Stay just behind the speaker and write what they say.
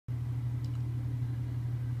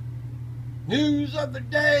News of the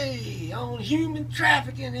day on human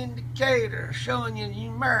trafficking indicator showing you in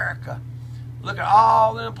America. Look at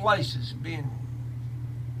all them places being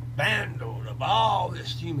vandaled of all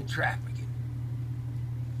this human trafficking.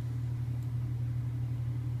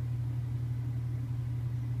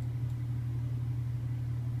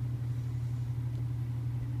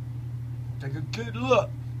 Take a good look.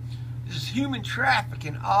 This is human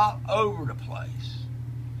trafficking all over the place.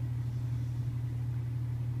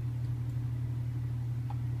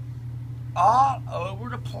 All over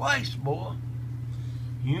the place, boy.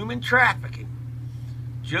 Human trafficking.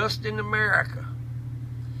 Just in America.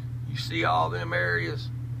 You see all them areas?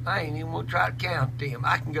 I ain't even gonna try to count them.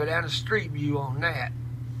 I can go down the street view on that.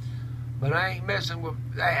 But I ain't messing with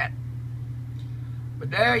that. But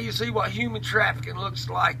there you see what human trafficking looks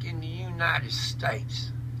like in the United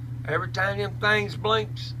States. Every time them things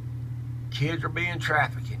blinks, kids are being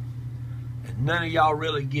trafficked. And none of y'all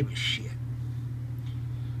really give a shit.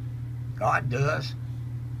 God does,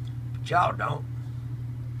 but y'all don't.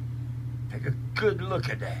 Take a good look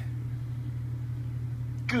at that.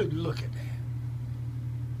 Good look at that.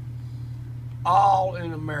 All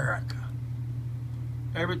in America.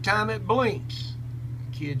 Every time it blinks,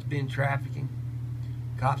 the kid's been trafficking.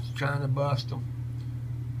 Cops are trying to bust them.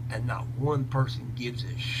 And not one person gives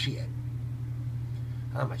a shit.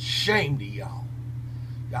 I'm ashamed of y'all.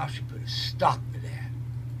 Y'all should put a stop to that.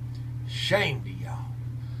 Ashamed of y'all.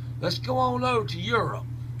 Let's go on over to Europe.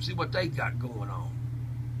 See what they got going on.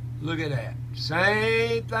 Look at that.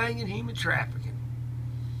 Same thing in human trafficking.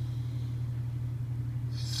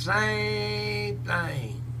 Same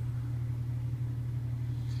thing.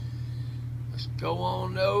 Let's go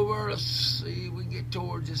on over. Let's see if we can get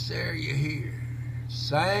towards this area here.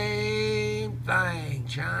 Same thing.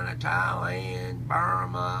 China, Thailand,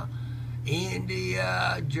 Burma,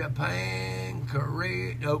 India, Japan,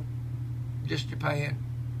 Korea. Nope. Just Japan.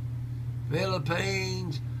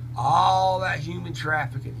 Philippines. All that human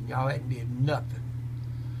trafficking. And y'all hadn't did nothing.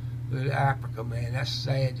 Look at Africa, man. That's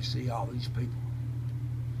sad to see all these people.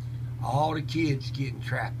 All the kids getting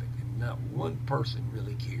trafficked. And not one person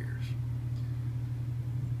really cares.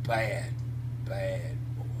 Bad. Bad.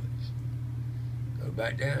 Go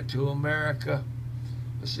back down to America.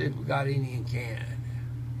 Let's see if we got any in Canada.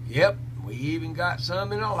 Yep, we even got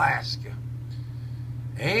some in Alaska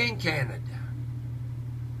and Canada.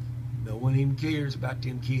 No one even cares about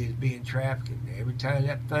them kids being trafficked. Every time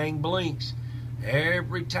that thing blinks,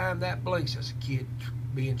 every time that blinks, there's a kid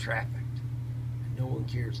being trafficked. And no one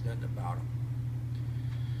cares nothing about them.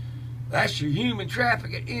 That's your human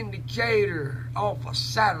trafficking indicator off a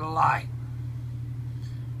satellite.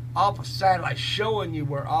 Off a satellite showing you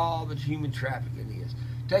where all the human trafficking is.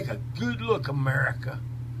 Take a good look, America.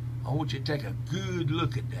 I want you to take a good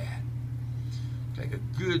look at that. Take a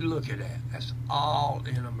good look at that. That's all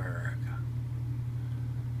in America.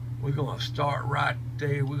 We're going to start right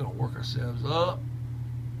there. We're going to work ourselves up.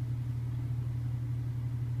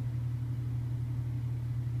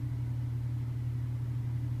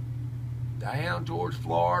 Down towards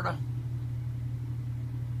Florida.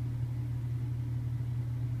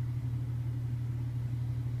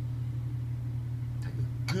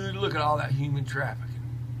 Good look at all that human trafficking.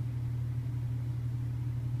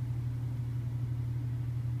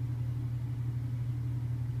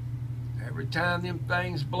 Every time them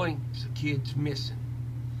things blink, a kid's missing.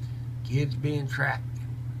 Kids being trafficked.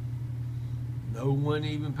 No one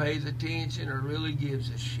even pays attention or really gives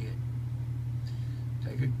a shit.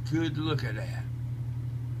 Take a good look at that.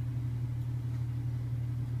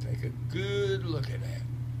 Take a good look at that.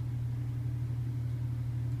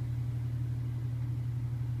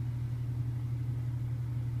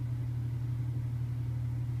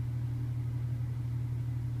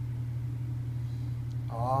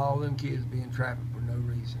 All them kids being trafficked for no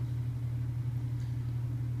reason.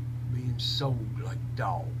 Being sold like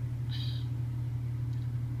dogs.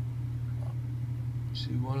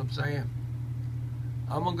 See what I'm saying?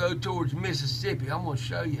 I'm going to go towards Mississippi. I'm going to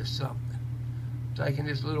show you something. Taking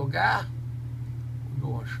this little guy. We're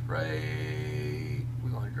going straight. We're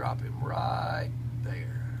going to drop him right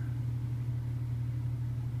there.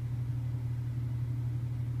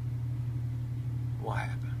 What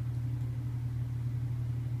happened?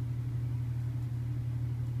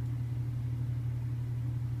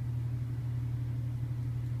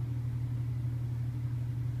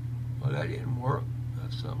 Well, that didn't work.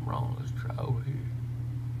 There's something wrong. Let's try over here.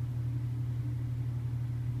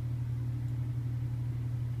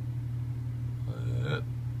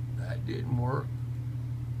 That didn't work.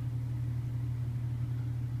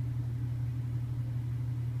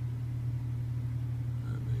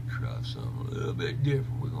 Let me try have something a little bit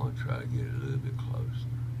different. We're going to try to get it a little bit closer.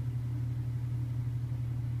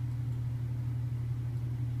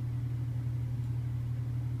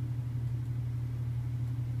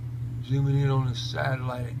 Zooming in on the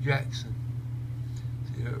satellite at Jackson.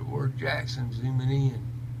 See the word Jackson, zooming in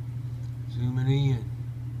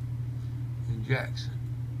Jackson.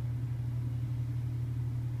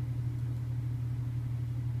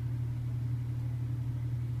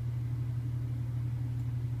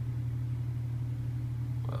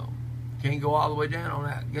 Well, can't go all the way down on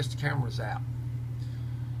that. I guess the camera's out.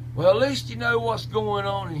 Well, at least you know what's going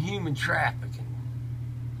on in human trafficking.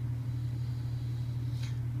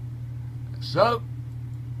 So,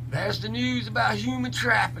 that's the news about human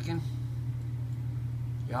trafficking.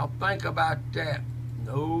 Y'all think about that.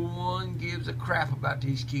 No one gives a crap about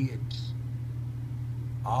these kids.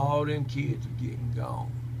 All them kids are getting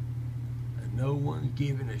gone. And no one's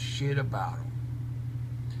giving a shit about them.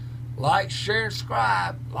 Like, share, and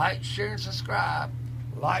subscribe. Like, share, and subscribe.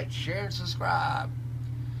 Like, share, and subscribe.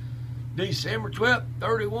 December 12th,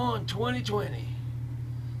 31, 2020.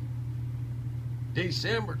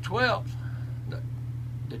 December 12th.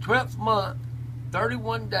 The 12th month,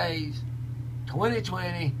 31 days,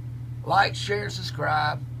 2020. Like, share, and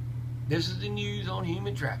subscribe. This is the news on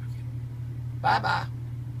human trafficking. Bye-bye.